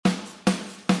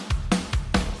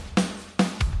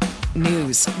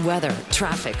News, weather,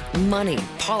 traffic, money,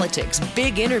 politics,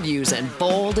 big interviews, and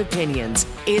bold opinions.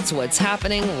 It's what's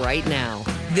happening right now.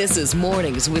 This is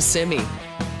Mornings with Simi.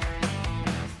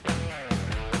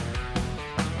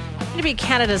 To be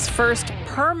Canada's first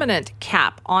permanent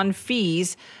cap on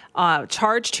fees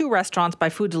charged to restaurants by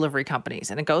food delivery companies.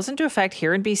 And it goes into effect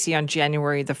here in BC on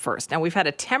January the 1st. Now, we've had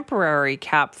a temporary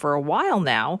cap for a while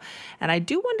now, and I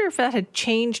do wonder if that had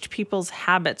changed people's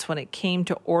habits when it came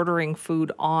to ordering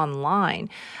food online.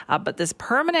 But this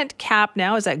permanent cap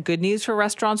now, is that good news for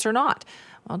restaurants or not?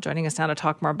 Well, joining us now to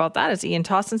talk more about that is Ian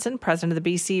Tossinson, president of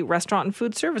the BC Restaurant and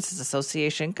Food Services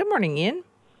Association. Good morning, Ian.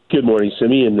 Good morning,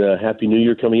 Simi, and Happy New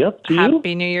Year coming up to you.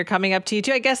 Happy New Year coming up to you,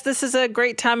 too. I guess this is a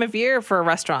great time of year for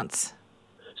restaurants.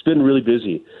 It's been really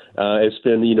busy. It's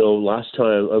been,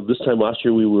 this time last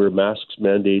year we were masks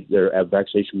mandate,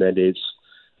 vaccination mandates.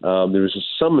 There was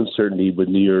some uncertainty with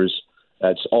New Year's.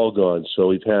 That's all gone. So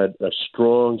we've had a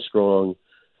strong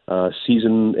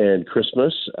season and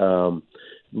Christmas.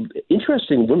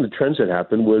 Interesting, one of the trends that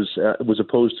happened was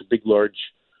opposed to big, large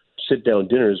sit-down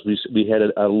dinners, we had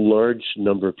a large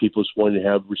number of people just wanting to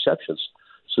have receptions.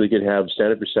 So they could have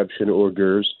stand-up reception, hors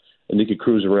d'oeuvres, and they could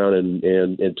cruise around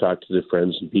and talk to their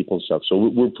friends and people and stuff. So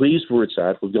we're pleased where it's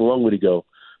at. We've got a long way to go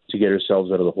to get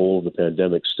ourselves out of the hole of the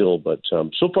pandemic still, but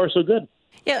so far so good.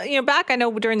 Yeah, back, I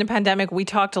know during the pandemic, we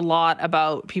talked a lot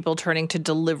about people turning to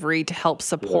delivery to help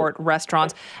support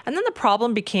restaurants. And then the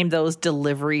problem became those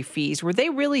delivery fees. Were they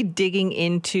really digging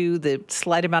into the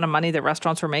slight amount of money that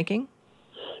restaurants were making?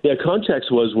 Yeah,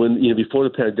 context was when, before the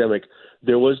pandemic,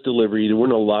 there was delivery. There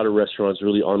weren't a lot of restaurants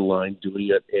really online doing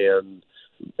it, and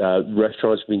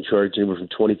restaurants being charged anywhere from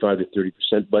 25 to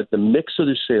 30%. But the mix of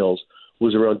their sales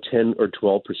was around 10 or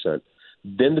 12%.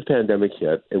 Then the pandemic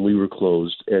hit, and we were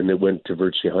closed, and it went to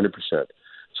virtually 100%.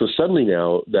 So suddenly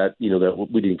now that, that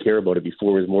we didn't care about it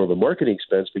before, it was more of a marketing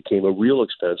expense, became a real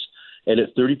expense. And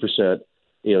at 30%,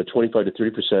 25 to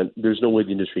 30%, there's no way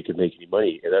the industry could make any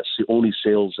money. And that's the only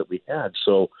sales that we had.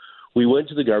 So we went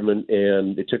to the government,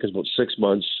 and it took us about 6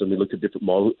 months, and we looked at different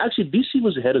models. Actually, BC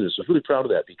was ahead of this. I was really proud of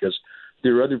that because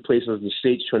there are other places in the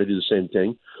States trying to do the same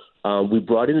thing. We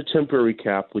brought in a temporary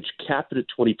cap, which capped it at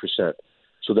 20%.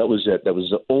 So that was it. That was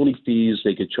the only fees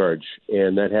they could charge,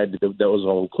 and that was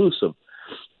all inclusive.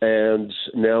 And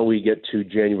now we get to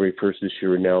January 1st this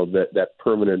year, and now that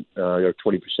permanent, or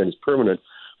 20% is permanent.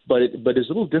 But it's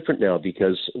a little different now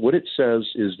because what it says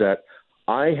is that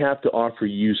I have to offer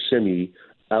you, Simi,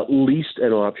 at least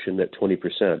an option at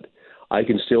 20%. I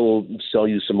can still sell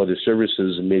you some other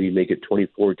services and maybe make it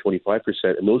 24 or 25%.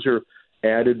 And those are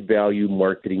added value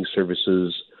marketing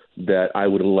services that I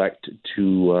would elect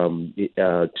to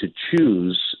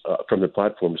choose from the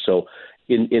platform. So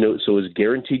so it's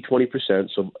guaranteed 20%.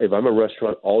 So if I'm a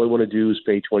restaurant, all I want to do is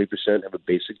pay 20%, have a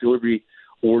basic delivery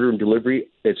order and delivery,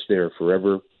 it's there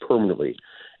forever, permanently.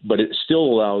 But it still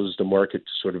allows the market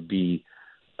to sort of be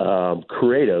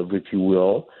creative, if you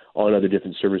will, on other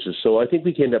different services. So I think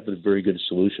we came up with a very good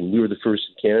solution. We were the first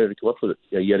in Canada to come up with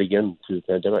it yet again through the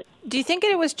pandemic. Do you think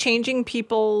it was changing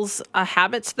people's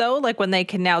habits, though? Like when they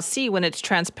can now see, when it's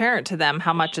transparent to them,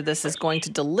 how much of this is going to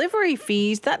delivery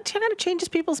fees, that kind of changes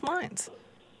people's minds.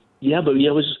 Yeah, but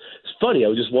it's funny. I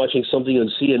was just watching something on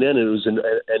CNN, and it was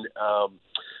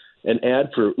an ad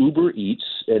for Uber Eats,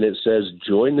 and it says,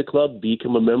 join the club,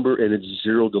 become a member, and it's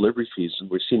zero delivery fees. And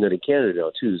we're seeing that in Canada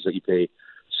now, too, is that you pay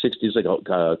 $60, it's like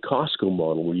a Costco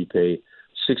model where you pay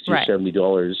 $60 or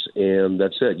 $70, and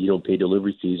that's it. You don't pay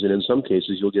delivery fees, and in some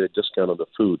cases, you'll get a discount on the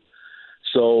food.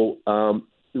 So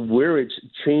where it's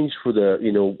changed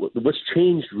what's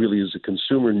changed really is the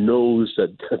consumer knows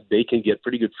that they can get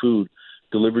pretty good food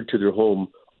delivered to their home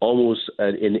almost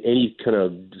in any kind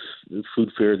of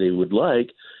food fare they would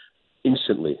like,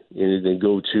 instantly, and then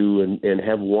go to and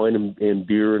have wine and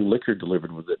beer and liquor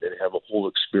delivered with it and have a whole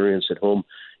experience at home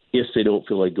if they don't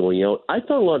feel like going out. I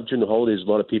thought during the holidays, a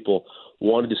lot of people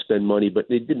wanted to spend money, but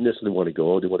they didn't necessarily want to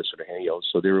go out. They want to sort of hang out.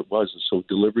 So there it was. And so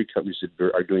delivery companies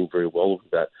are doing very well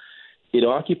with that. It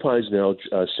occupies now,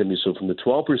 Simi, so from the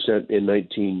 12%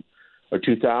 in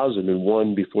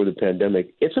 2001 before the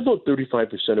pandemic, it's about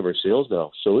 35% of our sales now.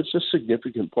 So it's a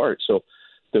significant part. So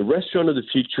the restaurant of the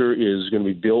future is going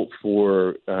to be built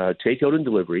for takeout and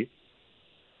delivery,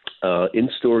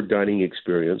 in-store dining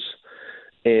experience,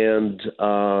 and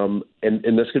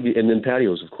that's going to be, and then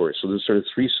patios, of course. So there's sort of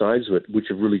three sides of it, which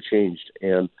have really changed.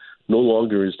 And no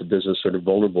longer is the business sort of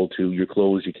vulnerable to you're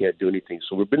closed, you can't do anything.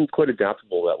 So we've been quite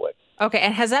adaptable that way. Okay,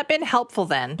 and has that been helpful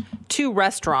then to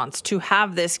restaurants to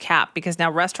have this cap? Because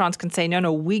now restaurants can say,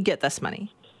 no, we get this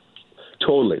money.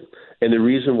 Totally. And the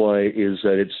reason why is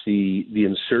that it's the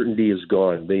uncertainty is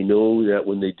gone. They know that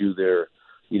when they do their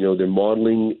they're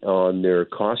modeling on their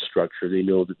cost structure. They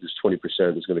know that this 20%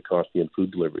 is going to cost me in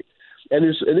food delivery. And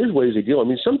there's ways they deal. I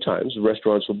mean, sometimes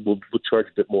restaurants will charge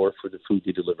a bit more for the food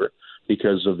they deliver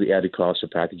because of the added cost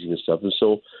of packaging and stuff. And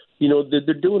so,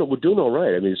 they're doing it. We're doing all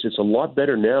right. I mean, it's a lot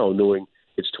better now knowing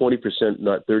it's 20%,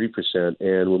 not 30%,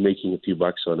 and we're making a few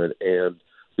bucks on it. And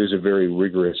there's a very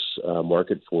rigorous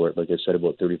market for it. Like I said,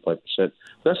 about 35%.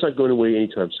 That's not going away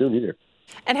anytime soon either.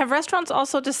 And have restaurants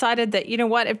also decided that,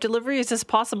 if delivery is this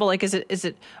possible, like is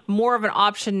it more of an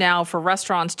option now for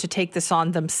restaurants to take this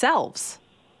on themselves?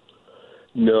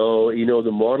 No,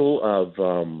 the model of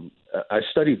I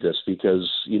studied this because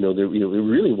it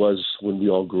really was when we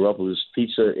all grew up. It was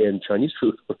pizza and Chinese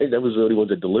food. Right? That was the only one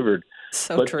that delivered.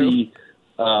 So but true.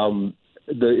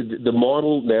 The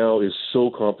model now is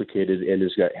so complicated and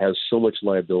has so much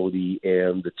liability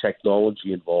and the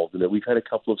technology involved in it. We've had a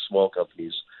couple of small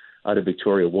companies out of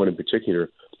Victoria, one in particular,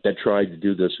 that tried to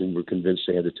do this and were convinced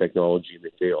they had the technology and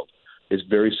they failed. It's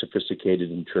very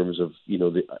sophisticated in terms of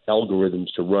the algorithms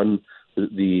to run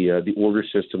the order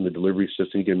system, the delivery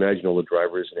system. You can imagine all the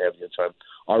drivers and having the time.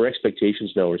 Our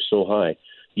expectations now are so high.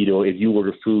 If you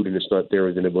order food and it's not there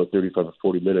within about 35 or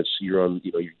 40 minutes, you're on.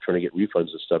 You're trying to get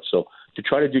refunds and stuff. So to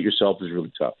try to do it yourself is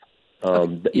really tough.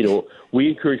 We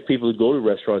encourage people to go to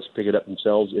restaurants and pick it up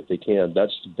themselves if they can.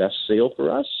 That's the best sale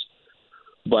for us.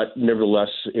 But nevertheless,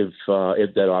 if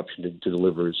that option to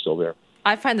deliver is still there.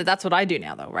 I find that that's what I do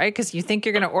now, though, right? Because you think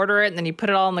you're going to order it, and then you put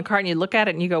it all in the cart, and you look at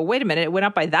it, and you go, wait a minute, it went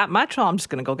up by that much? Well, I'm just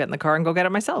going to go get in the car and go get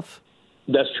it myself.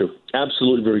 That's true.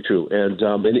 Absolutely very true. And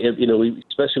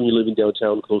especially when you're living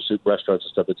downtown, close to restaurants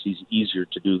and stuff, it's easier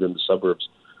to do than the suburbs.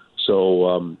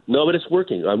 So, no, but it's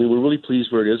working. I mean, we're really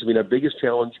pleased where it is. I mean, our biggest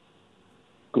challenge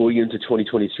going into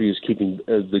 2023 is keeping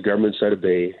the government side of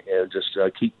bay and just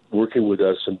keep working with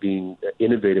us and being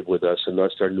innovative with us and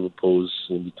not starting to impose.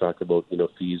 And we talk about,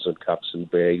 fees on cups and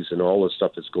bags and all the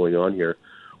stuff that's going on here.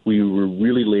 We're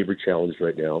really labor challenged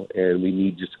right now, and we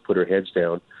need just to put our heads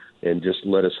down and just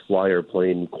let us fly our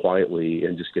plane quietly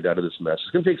and just get out of this mess.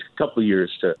 It's going to take a couple of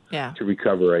years to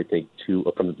recover, I think,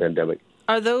 from the pandemic.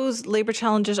 Are those labor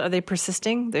challenges, are they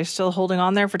persisting? They're still holding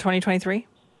on there for 2023?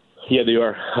 Yeah, they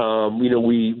are.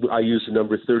 I use the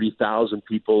number 30,000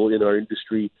 people in our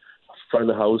industry, front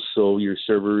of the house, so your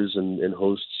servers and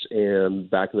hosts, and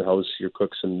back of the house, your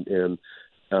cooks so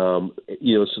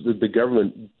the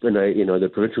government and the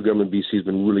provincial government in BC has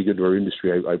been really good to our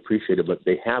industry. I appreciate it, but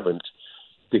they haven't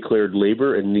declared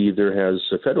labor, and neither has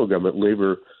the federal government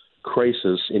labor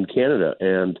crisis in Canada.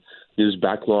 And there's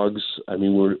backlogs. I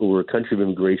mean, we're a country of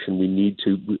immigration. We need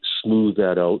to smooth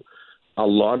that out. A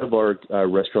lot of our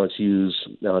restaurants use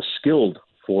skilled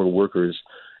foreign workers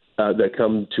that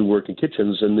come to work in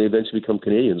kitchens, and they eventually become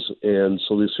Canadians. And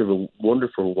so they serve a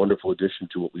wonderful, wonderful addition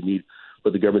to what we need,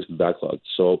 but the government's been backlogged.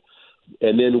 So,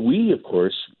 and then we, of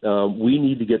course, we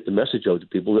need to get the message out to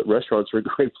people that restaurants are a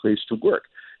great place to work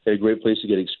and a great place to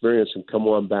get experience and come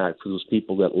on back for those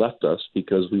people that left us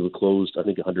because we were closed, I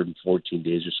think, 114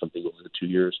 days or something over the 2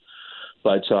 years.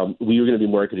 But we are going to be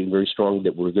marketing very strongly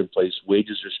that we're a good place.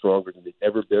 Wages are stronger than they've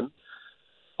ever been.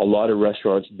 A lot of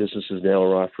restaurants, businesses now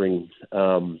are offering,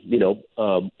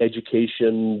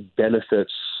 education,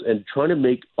 benefits, and trying to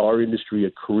make our industry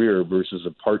a career versus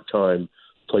a part-time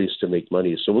place to make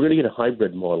money. So we're going to get a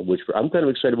hybrid model, which I'm kind of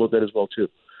excited about that as well, too.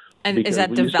 And is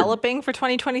that developing for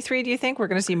 2023, do you think? We're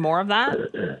going to see more of that?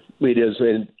 It is.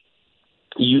 And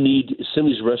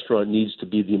Simi's Restaurant needs to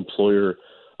be the employer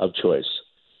of choice.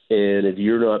 And if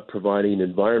you're not providing an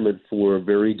environment for a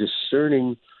very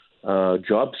discerning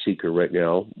job seeker right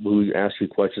now, who asks you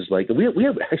questions like, and we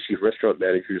have actually restaurant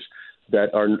managers that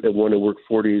want to work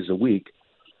 4 days a week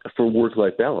for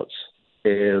work-life balance.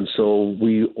 And so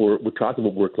we're talking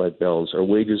about work-life balance. Our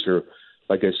wages are,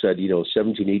 like I said, $17,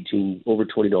 $18, over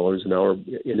 $20 an hour,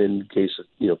 and in case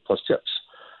of, plus tips.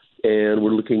 And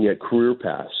we're looking at career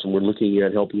paths, and we're looking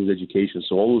at helping with education.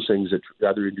 So all those things that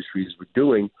other industries were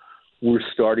doing, we're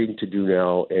starting to do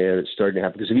now, and it's starting to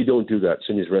happen. Because if you don't do that,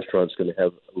 Simi's Restaurant's going to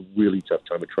have a really tough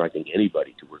time attracting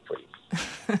anybody to work for you.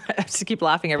 I just keep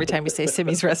laughing every time you say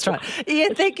Simi's Restaurant.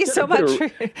 Ian, thank you so much.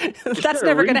 That's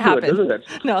never going to happen. Doesn't it?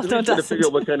 No, it doesn't. To figure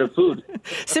out what kind of food.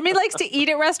 Simi likes to eat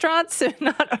at restaurants,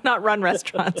 not run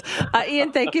restaurants.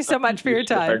 Ian, thank you so much for your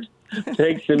time.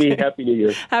 Thanks, Simi. Happy New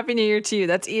Year. Happy New Year to you.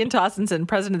 That's Ian Tossinson,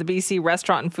 president of the BC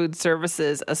Restaurant and Food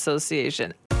Services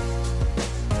Association.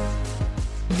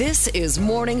 This is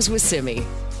Mornings with Simi.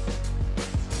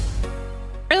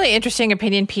 Really interesting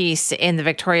opinion piece in the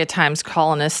Victoria Times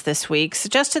Colonist this week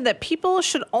suggested that people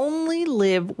should only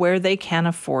live where they can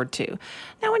afford to.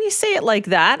 Now, when you say it like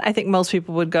that, I think most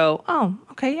people would go, oh,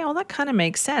 okay, yeah, well, that kind of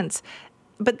makes sense.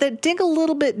 but dig a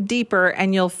little bit deeper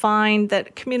and you'll find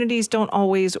that communities don't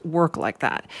always work like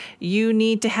that. You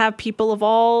need to have people of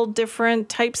all different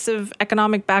types of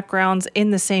economic backgrounds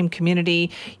in the same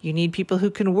community. You need people who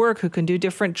can work, who can do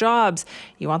different jobs.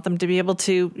 You want them to be able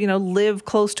to, live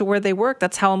close to where they work.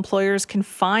 That's how employers can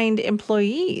find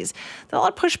employees. There's a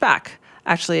lot of pushback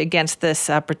actually against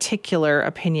this particular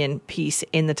opinion piece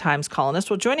in the Times Colonist.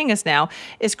 Well, joining us now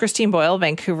is Christine Boyle,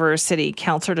 Vancouver City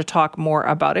Councillor, to talk more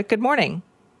about it. Good morning.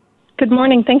 Good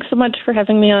morning. Thanks so much for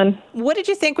having me on. What did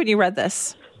you think when you read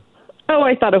this? Oh,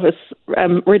 I thought it was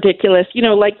ridiculous.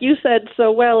 Like you said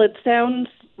so well, it sounds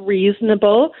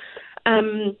reasonable,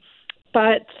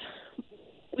 but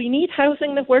we need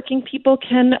housing that working people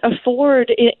can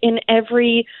afford in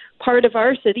every part of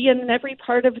our city and in every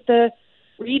part of the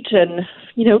region.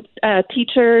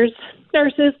 Teachers,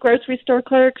 nurses, grocery store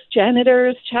clerks,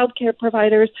 janitors, childcare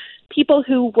providers, people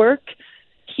who work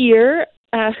here,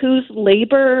 whose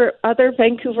labor other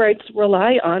Vancouverites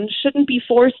rely on, shouldn't be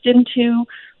forced into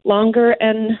longer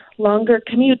and longer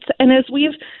commutes. And as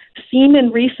we've seen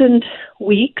in recent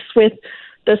weeks with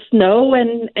the snow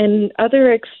and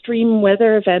other extreme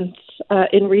weather events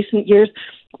in recent years,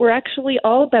 we're actually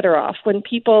all better off when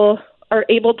people are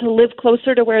able to live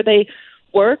closer to where they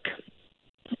work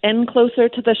and closer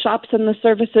to the shops and the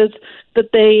services that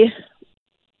they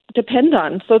depend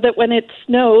on, so that when it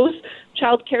snows,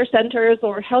 child care centers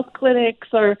or health clinics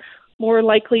are more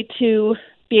likely to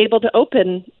be able to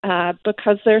open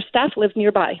because their staff live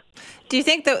nearby. Do you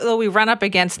think that we run up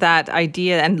against that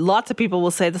idea, and lots of people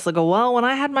will say this, they'll go, well, when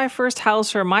I had my first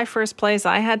house or my first place,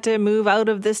 I had to move out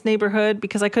of this neighborhood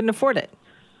because I couldn't afford it?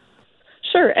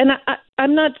 Sure, and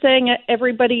I'm not saying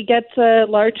everybody gets a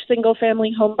large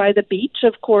single-family home by the beach.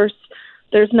 Of course,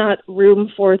 there's not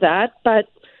room for that, but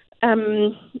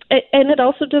and it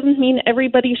also doesn't mean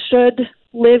everybody should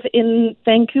live in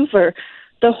Vancouver.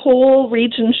 The whole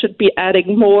region should be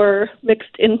adding more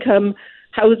mixed-income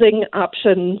housing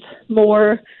options,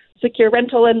 more secure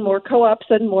rental and more co-ops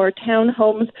and more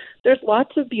townhomes. There's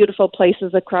lots of beautiful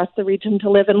places across the region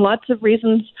to live and lots of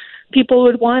reasons people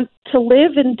would want to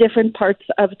live in different parts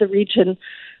of the region.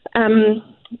 And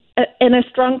a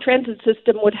strong transit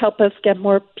system would help us get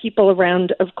more people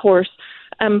around, of course.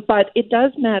 But it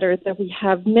does matter that we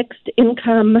have mixed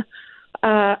income,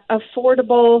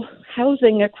 affordable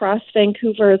housing across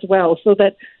Vancouver as well, so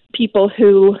that people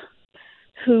who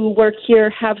work here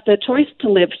have the choice to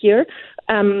live here.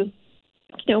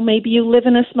 Maybe you live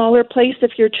in a smaller place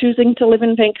if you're choosing to live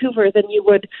in Vancouver than you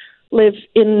would live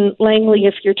in Langley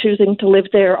if you're choosing to live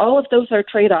there. All of those are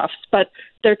trade-offs, but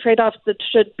they're trade-offs that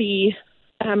should be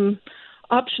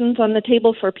options on the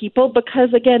table for people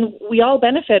because, again, we all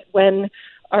benefit when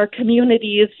our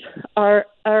communities are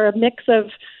a mix of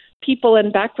people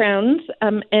and backgrounds,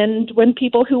 and when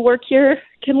people who work here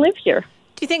can live here.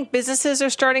 Do you think businesses are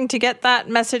starting to get that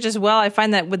message as well? I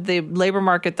find that with the labor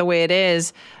market the way it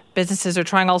is, businesses are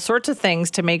trying all sorts of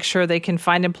things to make sure they can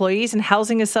find employees, and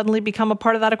housing has suddenly become a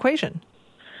part of that equation.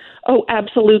 Oh,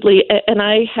 absolutely. And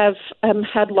I have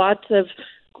had lots of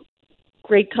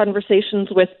great conversations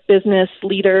with business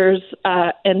leaders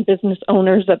and business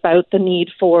owners about the need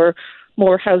for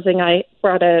more housing. I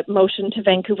brought a motion to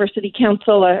Vancouver City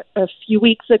Council a few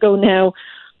weeks ago now,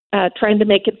 trying to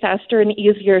make it faster and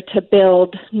easier to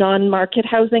build non-market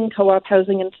housing, co-op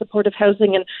housing, and supportive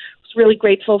housing. And I was really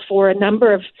grateful for a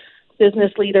number of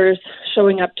business leaders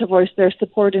showing up to voice their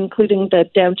support, including the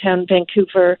Downtown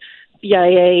Vancouver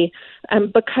BIA,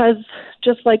 because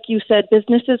just like you said,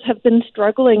 businesses have been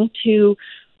struggling to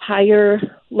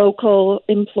hire local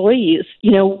employees.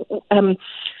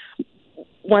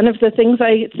 One of the things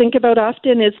I think about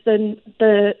often is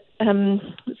the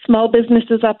small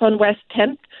businesses up on West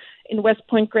 10th in West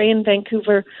Point Grey in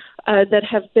Vancouver that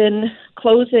have been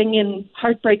closing in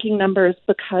heartbreaking numbers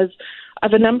because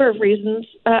of a number of reasons,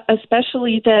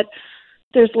 especially that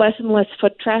there's less and less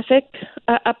foot traffic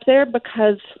up there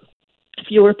because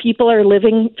fewer people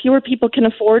can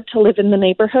afford to live in the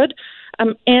neighborhood.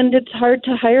 And it's hard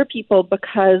to hire people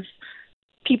because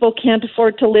people can't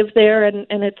afford to live there and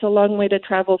it's a long way to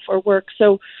travel for work.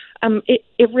 So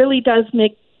it really does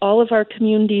make all of our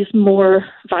communities more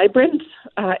vibrant.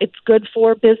 It's good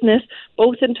for business,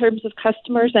 both in terms of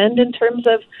customers and in terms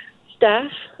of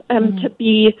staff, to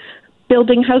be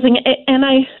building housing. And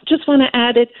I just want to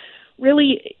add, it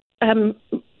really, in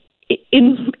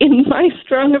my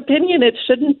strong opinion, it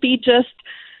shouldn't be just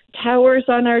towers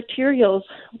on arterials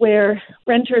where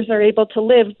renters are able to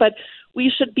live, but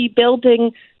we should be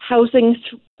building housing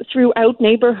throughout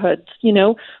neighborhoods,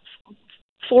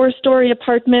 4-story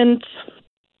apartments,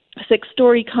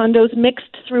 6-story condos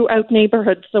mixed throughout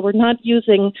neighborhoods. So we're not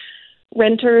using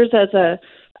renters as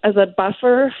a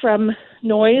buffer from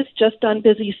noise just on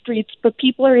busy streets, but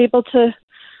people are able to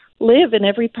live in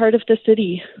every part of the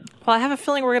city. Well, I have a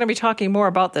feeling we're going to be talking more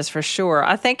about this for sure.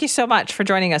 Thank you so much for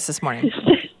joining us this morning.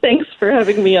 Thanks for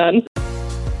having me on.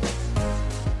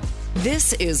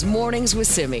 This is Mornings with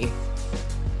Simi.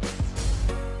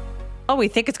 Well, we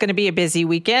think it's going to be a busy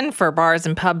weekend for bars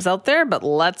and pubs out there, but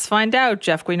let's find out.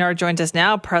 Jeff Guinard joins us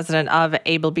now, president of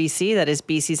Able BC, that is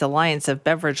BC's Alliance of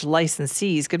Beverage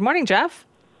Licensees. Good morning, Jeff.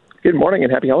 Good morning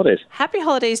and happy holidays. Happy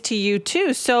holidays to you,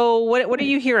 too. So what are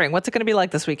you hearing? What's it going to be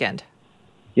like this weekend?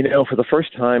 You know, for the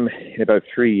first time in about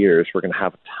 3 years, we're going to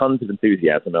have tons of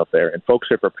enthusiasm out there, and folks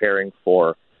are preparing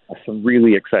for some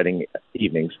really exciting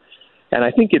evenings. And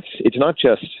I think it's not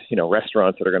just,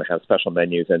 restaurants that are going to have special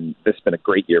menus, and this has been a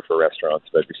great year for restaurants,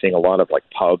 but we're seeing a lot of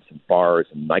pubs and bars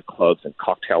and nightclubs and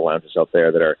cocktail lounges out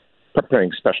there that are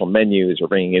preparing special menus or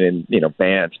bringing in,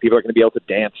 bands. People are going to be able to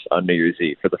dance on New Year's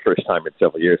Eve for the first time in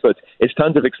several years. So it's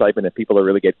tons of excitement, and people are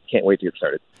really can't wait to get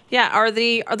started. Yeah, are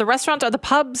the restaurants, are the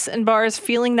pubs and bars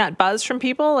feeling that buzz from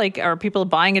people? Are people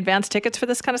buying advance tickets for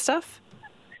this kind of stuff?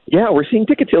 Yeah, we're seeing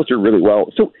ticket sales do really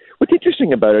well. So what's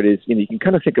interesting about it is, you can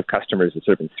kind of think of customers as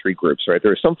sort of in three groups, right?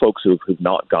 There are some folks who've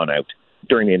not gone out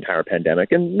during the entire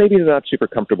pandemic, and maybe they're not super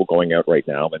comfortable going out right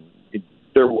now, and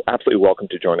they're absolutely welcome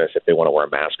to join us if they want to wear a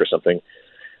mask or something.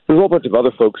 There's a whole bunch of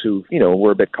other folks who,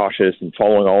 were a bit cautious and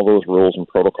following all those rules and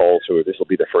protocols, so this will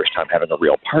be the first time having a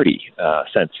real party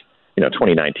since,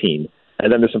 2019.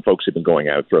 And then there's some folks who've been going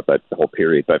out throughout the whole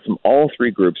period. But from all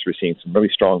three groups, we're seeing some really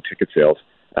strong ticket sales.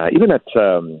 Even at,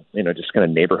 just kind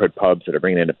of neighborhood pubs that are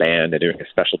bringing in a band and doing a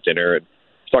special dinner. And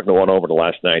I was talking to one over the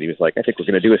last night. He was like, I think we're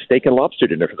going to do a steak and lobster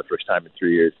dinner for the first time in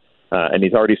 3 years. And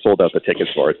he's already sold out the tickets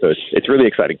for it. So it's really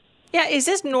exciting. Yeah, is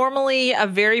this normally a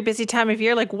very busy time of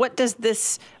year? What does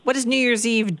New Year's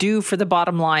Eve do for the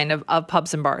bottom line of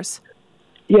pubs and bars?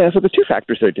 Yeah, so there's two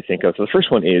factors there to think of. So the first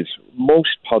one is most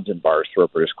pubs and bars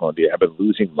throughout British Columbia have been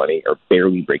losing money or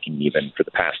barely breaking even for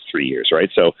the past 3 years, right?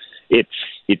 So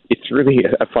it's really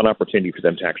a fun opportunity for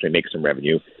them to actually make some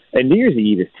revenue. And New Year's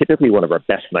Eve is typically one of our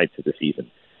best nights of the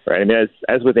season, right? I mean,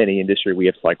 as with any industry, we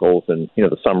have cycles, and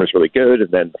the summer's really good,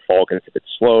 and then the fall gets a bit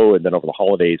slow, and then over the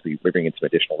holidays we bring in some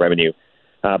additional revenue.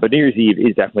 But New Year's Eve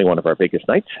is definitely one of our biggest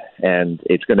nights, and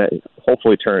it's going to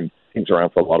hopefully turn things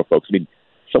around for a lot of folks. I mean,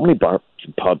 so many bars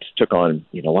and pubs took on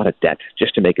a lot of debt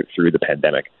just to make it through the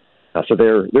pandemic. So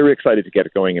they're excited to get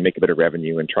it going and make a bit of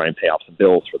revenue and try and pay off some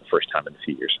bills for the first time in a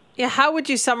few years. Yeah, how would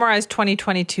you summarize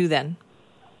 2022 then?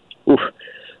 Oof.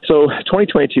 So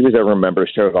 2022, as I remember,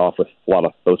 started off with a lot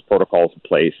of those protocols in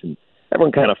place, and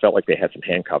everyone kind of felt like they had some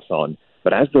handcuffs on.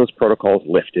 But as those protocols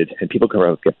lifted and people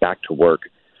could get back to work,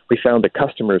 we found that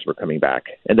customers were coming back.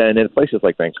 And then in places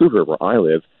like Vancouver, where I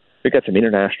live, we got some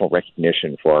international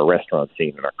recognition for our restaurant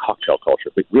scene and our cocktail culture.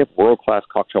 We have world-class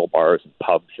cocktail bars and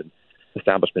pubs and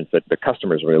establishments that the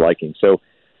customers are really liking. So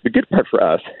the good part for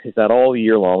us is that all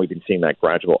year long we've been seeing that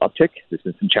gradual uptick. There's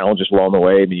been some challenges along the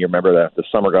way. I mean, you remember that the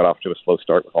summer got off to a slow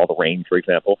start with all the rain, for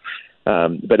example.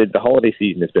 But the holiday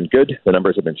season has been good. The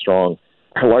numbers have been strong.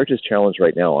 Our largest challenge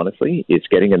right now, honestly, is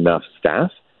getting enough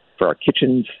staff for our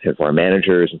kitchens and for our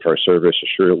managers and for our service to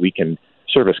ensure that we can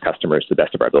service customers to the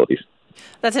best of our abilities.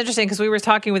 That's interesting because we were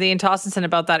talking with Ian Tossinson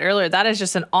about that earlier. That is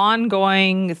just an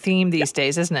ongoing theme these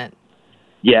days, isn't it?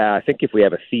 Yeah, I think if we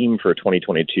have a theme for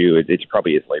 2022, it's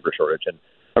probably is labor shortage. And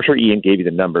I'm sure Ian gave you the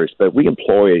numbers, but we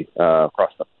employ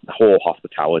across the whole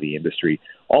hospitality industry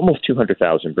almost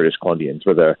 200,000 British Columbians.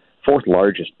 We're the fourth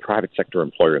largest private sector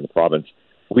employer in the province.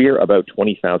 We're about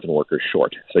 20,000 workers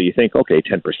short. So you think, okay,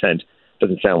 10%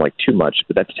 doesn't sound like too much,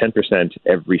 but that's 10%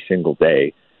 every single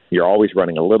day. You're always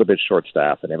running a little bit short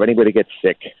staff. And if anybody gets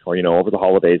sick or, over the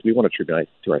holidays, we want to tribute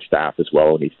to our staff as well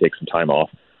and need to take some time off.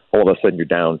 All of a sudden you're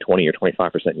down 20 or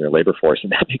 25% in your labor force,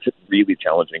 and that makes it really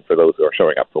challenging for those who are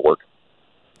showing up for work.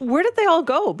 Where did they all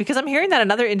go? Because I'm hearing that in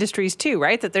other industries too,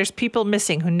 right? That there's people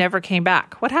missing who never came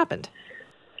back. What happened?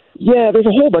 Yeah, there's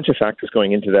a whole bunch of factors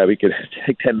going into that. We could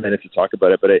take 10 minutes to talk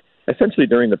about it, but essentially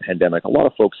during the pandemic, a lot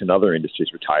of folks in other industries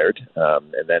retired,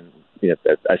 and then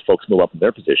as folks move up in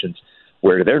their positions,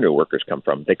 where do their new workers come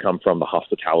from? They come from the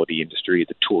hospitality industry,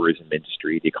 the tourism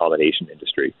industry, the accommodation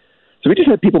industry. So we just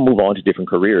had people move on to different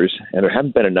careers, and there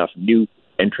haven't been enough new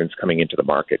entrants coming into the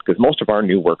market because most of our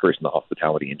new workers in the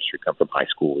hospitality industry come from high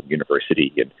school and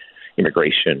university and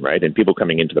immigration, right? And people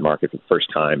coming into the market for the first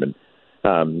time. And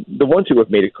the ones who have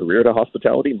made a career to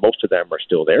hospitality, most of them are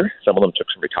still there. Some of them took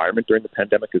some retirement during the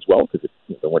pandemic as well because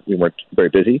we weren't very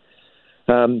busy.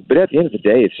 But at the end of the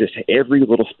day, it's just every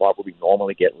little spot where we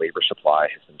normally get labor supply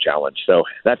has been challenged. So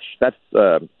that's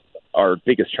our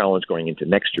biggest challenge going into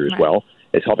next year as well.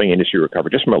 is helping industry recover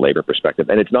just from a labor perspective.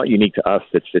 And it's not unique to us.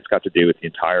 It's got to do with the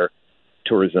entire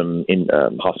tourism, in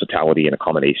hospitality and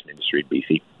accommodation industry in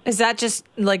BC. Is that just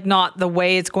like not the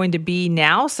way it's going to be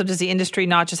now? So does the industry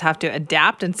not just have to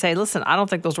adapt and say, listen, I don't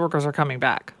think those workers are coming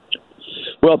back?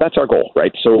 Well, that's our goal,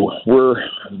 right? So we're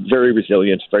very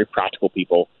resilient, very practical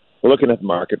people. We're looking at the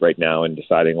market right now and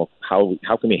deciding, well,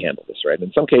 how can we handle this, right?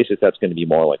 In some cases, that's going to be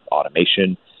more like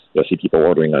automation. You'll see people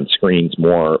ordering on screens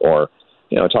more, or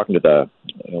talking to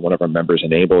one of our members,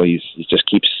 Enable, he just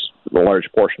keeps a large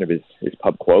portion of his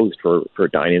pub closed for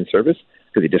dine-in service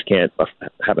because he just can't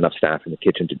have enough staff in the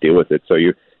kitchen to deal with it. So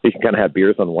you can kind of have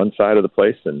beers on one side of the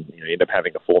place and you end up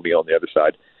having a full meal on the other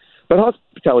side. But the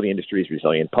hospitality industry is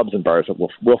resilient. Pubs and bars,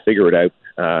 we'll figure it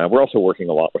out. We're also working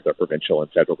a lot with our provincial and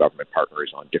federal government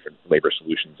partners on different labor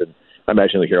solutions, and I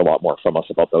imagine you'll hear a lot more from us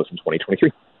about those in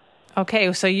 2023.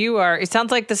 Okay, so it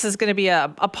sounds like this is going to be a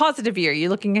positive year. You're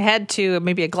looking ahead to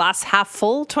maybe a glass half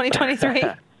full 2023?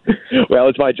 Well,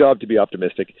 it's my job to be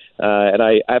optimistic, and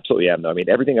I absolutely am. I mean,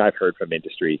 everything I've heard from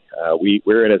industry,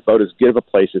 we're in about as good of a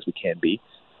place as we can be.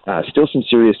 Still some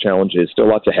serious challenges, still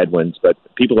lots of headwinds, but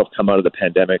people have come out of the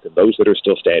pandemic, and those that are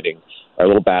still standing are a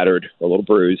little battered, a little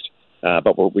bruised,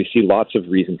 but we see lots of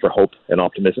reason for hope and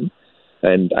optimism.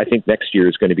 And I think next year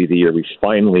is going to be the year we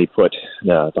finally put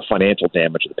the financial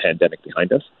damage of the pandemic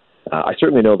behind us. I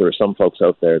certainly know there are some folks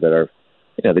out there that are,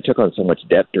 they took on so much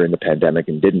debt during the pandemic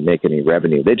and didn't make any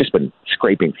revenue. They've just been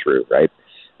scraping through, right?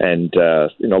 And, a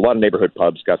lot of neighborhood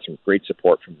pubs got some great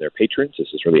support from their patrons. This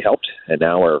has really helped. And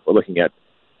now we're looking at,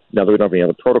 now that we don't have any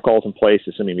other protocols in place,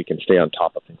 assuming we can stay on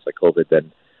top of things like COVID,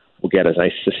 then we'll get a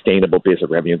nice sustainable base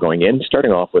of revenue going in,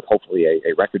 starting off with hopefully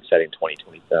a record-setting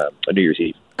 2020, New Year's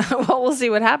Eve. Well, we'll see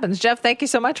what happens. Jeff, thank you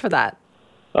so much for that.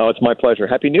 Oh, it's my pleasure.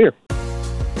 Happy New Year.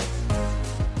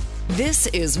 This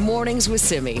is Mornings with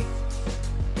Simi.